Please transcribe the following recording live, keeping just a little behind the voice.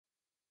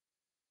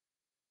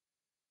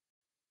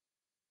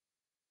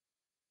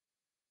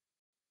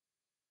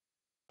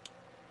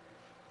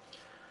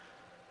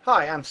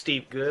Hi, I'm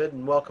Steve Good,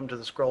 and welcome to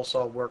the Scroll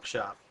Saw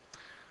Workshop.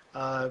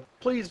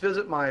 Please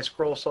visit my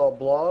Scroll Saw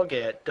blog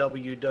at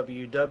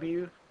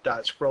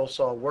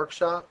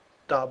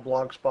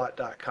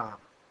www.scrollsawworkshop.blogspot.com.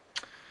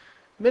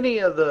 Many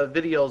of the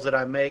videos that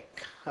I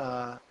make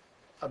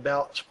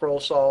about scroll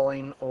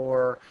sawing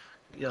or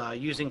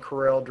using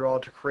Corel Draw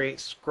to create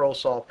scroll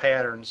saw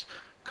patterns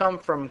come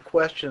from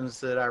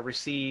questions that I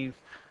receive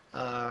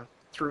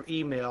through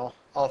email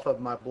off of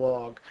my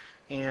blog.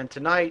 And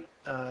tonight's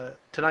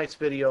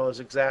video is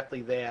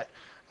exactly that.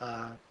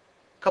 A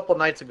couple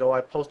nights ago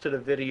I posted a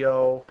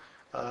video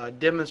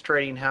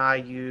demonstrating how I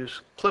use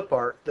clip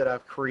art that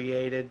I've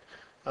created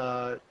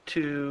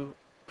to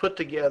put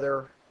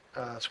together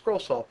scroll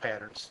saw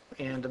patterns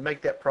and to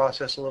make that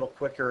process a little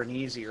quicker and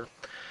easier.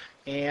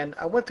 And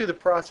I went through the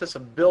process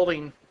of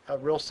building a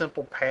real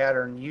simple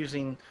pattern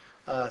using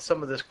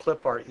some of this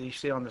clip art that you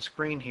see on the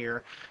screen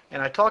here.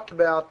 And I talked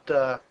about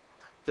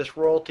this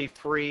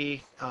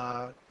royalty-free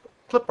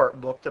clip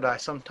art book that I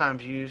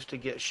sometimes use to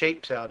get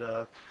shapes out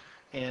of,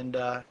 and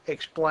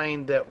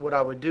explained that what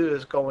I would do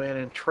is go in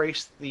and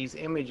trace these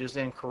images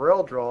in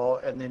Corel Draw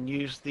and then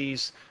use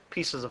these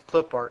pieces of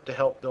clip art to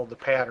help build the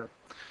pattern.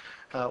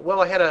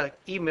 Well, I had an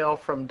email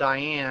from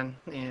Diane,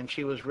 and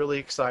she was really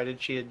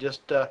excited. She had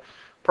just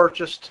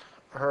purchased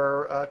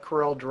her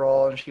Corel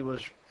Draw, and she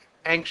was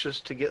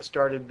anxious to get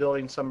started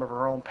building some of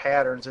her own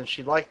patterns, and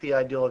she liked the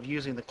idea of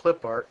using the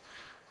clip art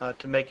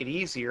to make it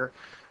easier.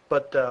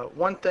 But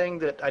one thing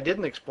that I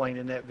didn't explain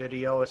in that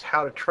video is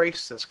how to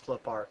trace this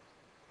clip art.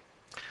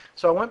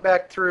 So I went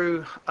back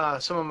through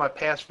some of my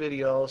past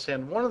videos,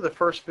 and one of the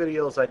first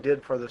videos I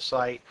did for the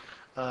site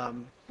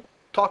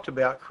talked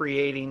about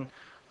creating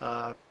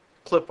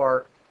clip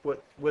art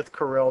with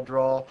Corel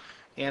Draw,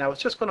 and I was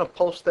just going to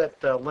post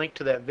that link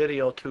to that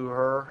video to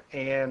her,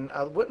 and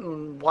I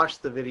wouldn't watch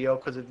the video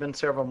because it had been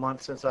several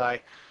months since I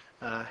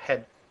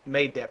had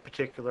made that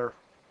particular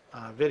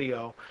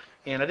video,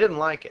 and I didn't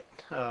like it.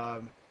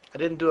 I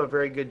didn't do a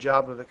very good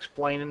job of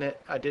explaining it.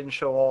 I didn't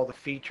show all the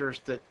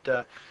features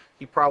that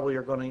you probably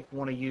are going to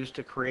want to use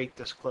to create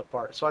this clip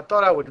art. So I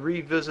thought I would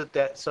revisit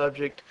that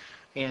subject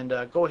and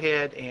go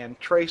ahead and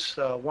trace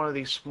one of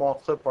these small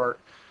clip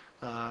art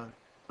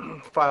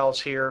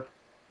files here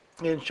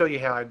and show you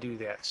how I do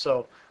that.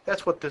 So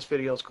that's what this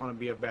video is going to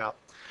be about.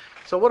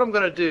 So what I'm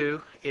going to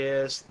do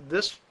is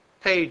this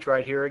page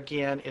right here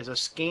again is a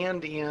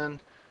scanned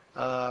in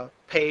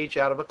page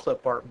out of a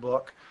clip art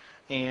book,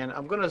 and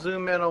I'm going to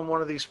zoom in on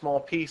one of these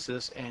small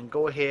pieces and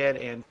go ahead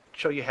and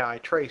show you how I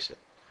trace it.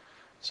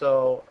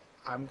 So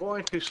I'm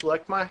going to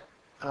select my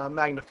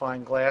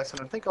magnifying glass,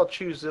 and I think I'll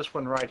choose this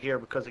one right here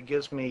because it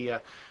gives me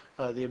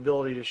the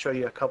ability to show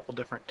you a couple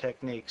different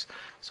techniques.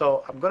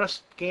 So I'm going to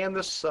scan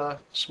this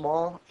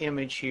small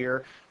image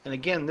here, and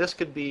again, this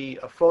could be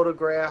a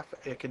photograph,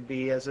 it could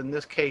be, as in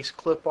this case,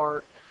 clip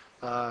art,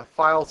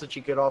 files that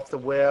you get off the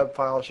web,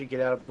 files you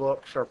get out of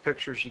books, or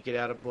pictures you get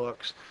out of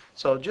books.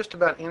 So just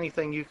about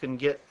anything you can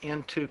get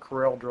into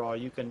Corel Draw,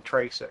 you can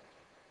trace it.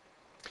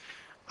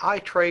 I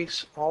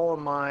trace all of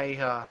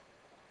my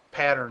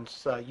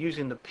patterns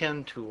using the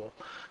pen tool.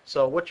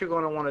 So what you're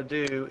going to want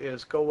to do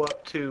is go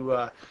up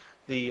to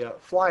the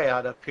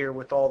flyout up here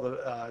with all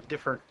the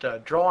different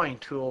drawing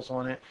tools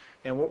on it,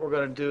 and what we're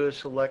going to do is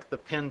select the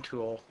pen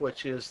tool,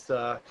 which is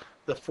the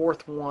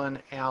fourth one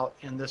out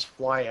in this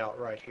flyout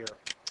right here.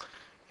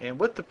 And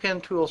with the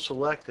pen tool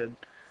selected,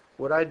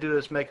 what I do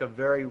is make a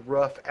very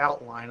rough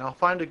outline. I'll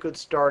find a good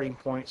starting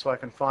point so I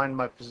can find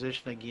my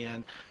position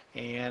again,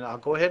 and I'll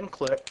go ahead and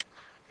click,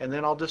 and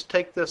then I'll just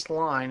take this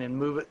line and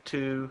move it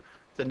to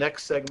the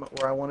next segment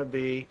where I want to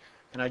be,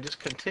 and I just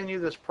continue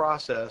this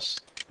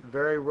process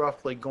very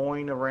roughly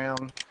going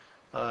around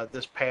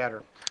this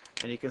pattern.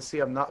 And you can see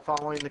I'm not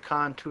following the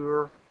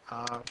contour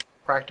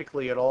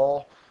practically at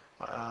all,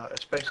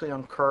 especially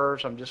on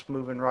curves. I'm just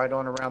moving right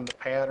on around the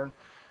pattern,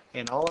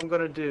 and all I'm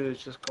going to do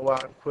is just go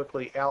out and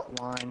quickly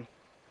outline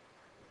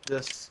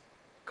this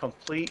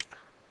complete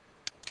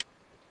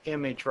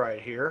image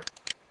right here.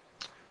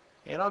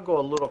 And I'll go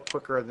a little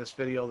quicker in this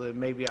video than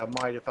maybe I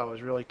might if I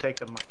was really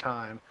taking my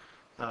time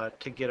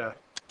to get a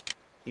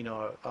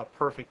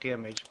perfect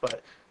image.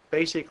 But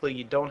basically,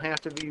 you don't have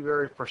to be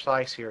very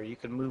precise here. You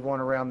can move on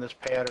around this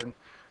pattern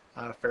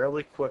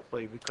fairly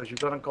quickly because you're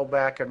going to go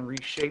back and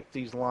reshape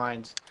these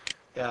lines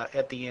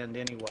at the end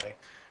anyway.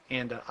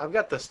 And I've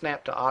got the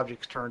snap to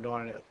objects turned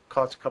on, and it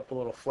caused a couple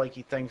little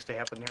flaky things to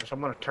happen there, so I'm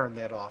going to turn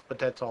that off, but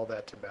that's all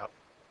that's about.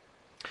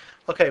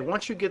 Okay,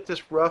 once you get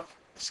this rough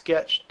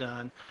sketch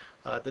done,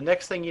 the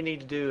next thing you need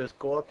to do is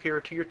go up here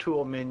to your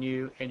tool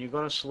menu, and you're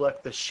going to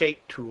select the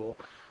shape tool,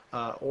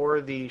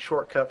 or the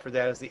shortcut for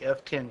that is the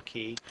F10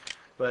 key.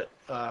 But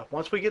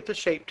once we get the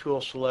shape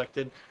tool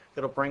selected,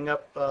 it'll bring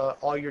up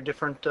all your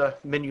different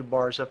menu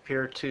bars up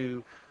here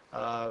to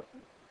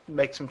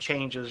make some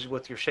changes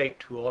with your shape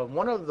tool. And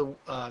one of the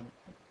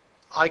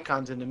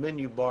icons in the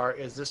menu bar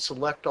is this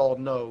select all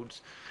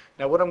nodes.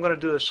 Now what I'm going to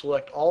do is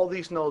select all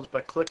these nodes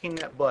by clicking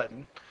that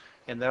button,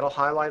 and that'll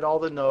highlight all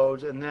the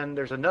nodes. And then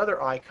there's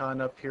another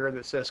icon up here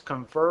that says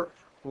convert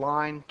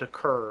line to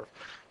curve,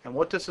 And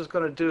what this is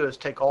going to do is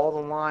take all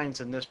the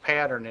lines in this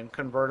pattern and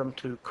convert them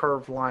to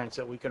curved lines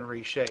that we can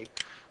reshape.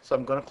 So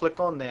I'm going to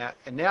click on that,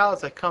 and now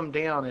as I come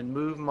down and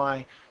move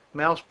my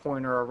mouse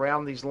pointer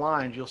around these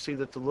lines, you'll see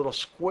that the little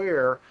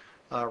square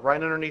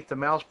right underneath the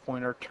mouse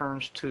pointer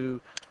turns to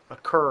a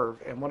curve.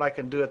 And what I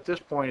can do at this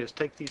point is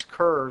take these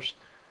curves,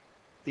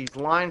 these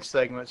line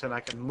segments, and I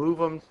can move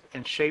them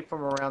and shape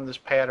them around this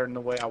pattern the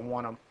way I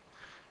want them.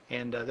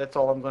 And that's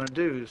all I'm going to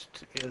do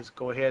is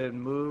go ahead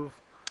and move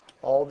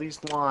all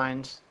these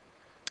lines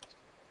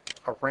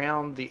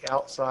around the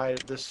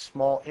outside of this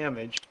small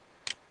image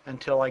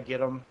until I get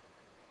them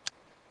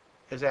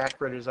as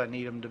accurate as I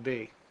need them to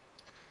be.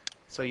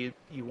 So you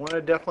want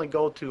to definitely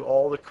go to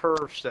all the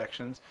curve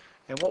sections,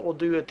 and what we'll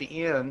do at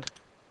the end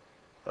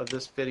of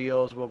this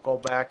video is we'll go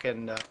back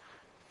and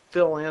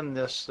fill in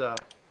this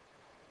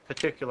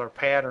particular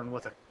pattern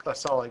with a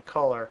solid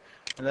color,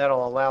 and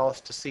that'll allow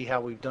us to see how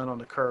we've done on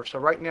the curve. So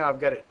right now I've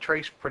got it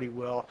traced pretty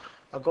well.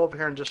 I'll go over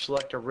here and just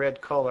select a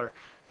red color,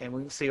 and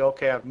we can see,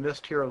 okay, I've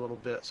missed here a little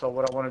bit. So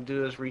what I want to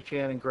do is reach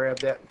in and grab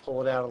that and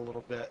pull it out a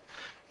little bit.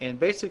 And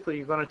basically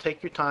you're going to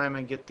take your time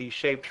and get these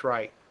shapes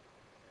right.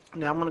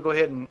 Now I'm going to go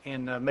ahead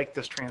and make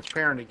this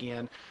transparent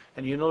again,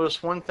 and you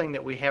notice one thing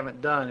that we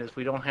haven't done is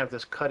we don't have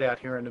this cutout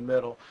here in the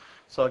middle.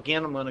 So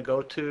again, I'm going to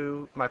go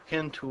to my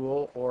pen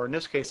tool, or in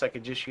this case I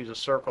could just use a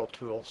circle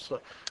tool,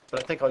 but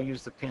I think I'll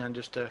use the pen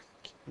just to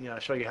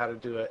show you how to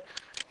do it.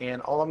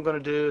 And all I'm going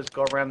to do is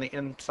go around the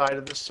inside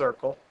of the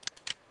circle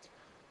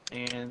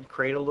and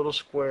create a little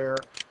square.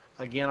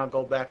 Again, I'll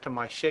go back to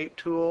my shape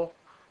tool.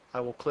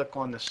 I will click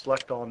on the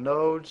select all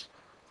nodes.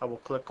 I will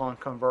click on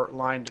convert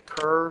line to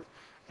curve,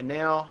 and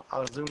now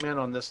I'll zoom in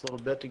on this a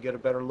little bit to get a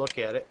better look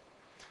at it.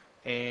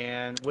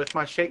 And with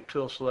my shape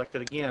tool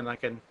selected, again, I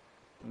can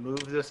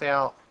move this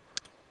out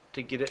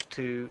to get it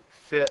to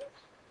fit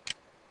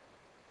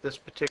this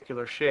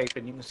particular shape.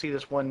 And you can see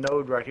this one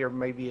node right here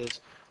maybe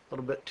is a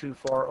little bit too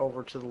far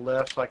over to the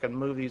left, so I can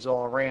move these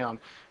all around.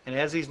 And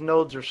as these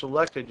nodes are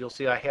selected, you'll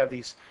see I have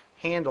these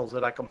handles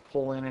that I can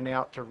pull in and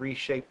out to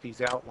reshape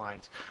these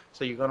outlines.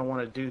 So you're going to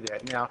want to do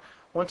that. Now,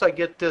 once I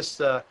get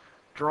this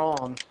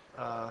drawn,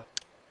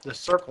 the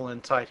circle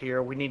inside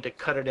here, we need to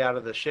cut it out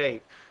of the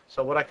shape.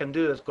 So what I can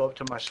do is go up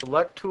to my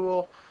select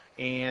tool,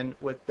 and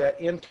with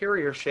that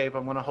interior shape,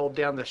 I'm going to hold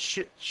down the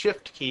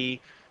shift key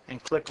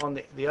and click on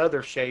the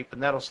other shape,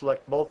 and that'll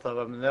select both of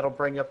them, and that'll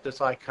bring up this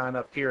icon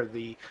up here,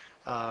 the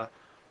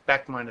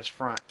back minus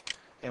front.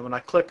 And when I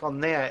click on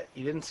that,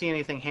 you didn't see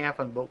anything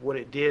happen, but what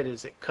it did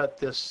is it cut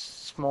this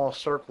small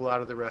circle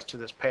out of the rest of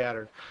this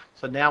pattern.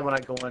 So now when I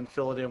go and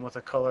fill it in with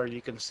a color,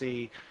 you can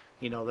see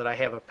that I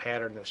have a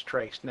pattern that's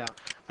traced. Now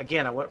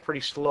again, I went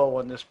pretty slow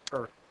on this,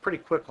 or pretty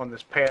quick on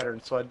this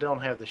pattern, so I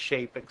don't have the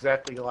shape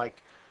exactly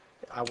like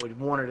I would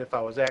want it if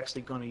I was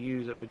actually going to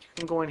use it, but you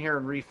can go in here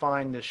and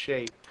refine this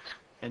shape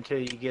until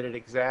you get it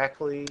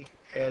exactly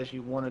as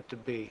you want it to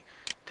be.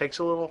 It takes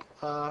a little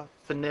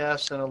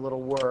finesse and a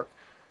little work,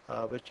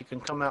 but you can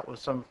come out with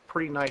some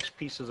pretty nice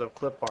pieces of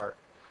clip art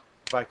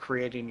by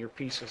creating your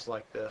pieces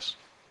like this.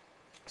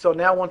 So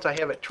now once I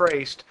have it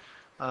traced,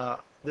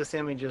 this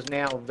image is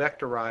now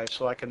vectorized,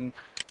 so I can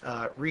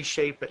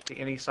reshape it to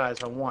any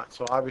size I want.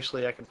 So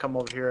obviously I can come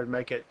over here and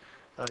make it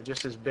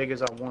just as big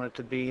as I want it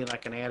to be, and I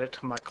can add it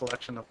to my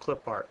collection of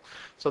clip art.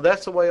 So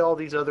that's the way all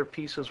these other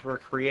pieces were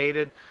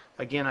created.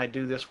 Again, I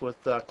do this with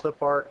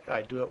clip art.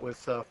 I do it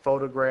with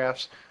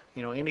photographs,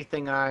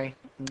 anything I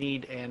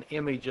need an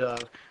image of.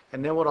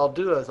 And then what I'll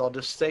do is I'll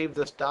just save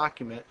this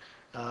document.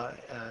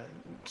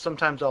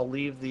 Sometimes I'll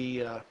leave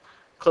the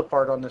clip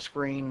art on the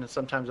screen, and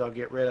sometimes I'll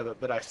get rid of it.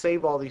 But I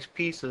save all these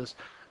pieces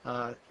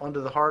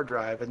onto the hard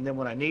drive, and then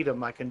when I need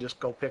them, I can just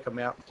go pick them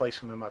out and place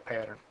them in my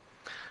pattern.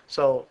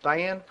 So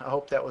Diane, I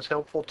hope that was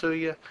helpful to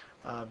you.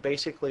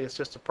 Basically, it's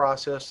just a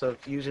process of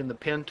using the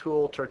pen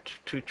tool to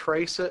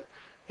trace it,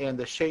 and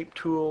the shape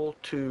tool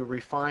to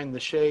refine the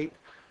shape,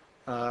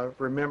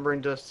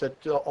 remembering to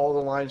set all the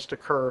lines to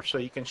curve so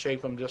you can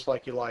shape them just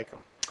like you like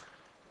them.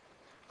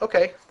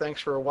 Okay,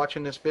 thanks for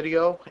watching this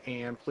video,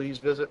 and please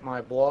visit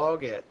my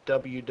blog at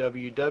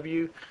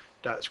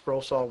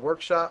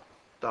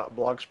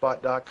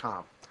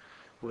www.scrollsawworkshop.blogspot.com.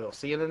 We'll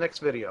see you in the next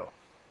video.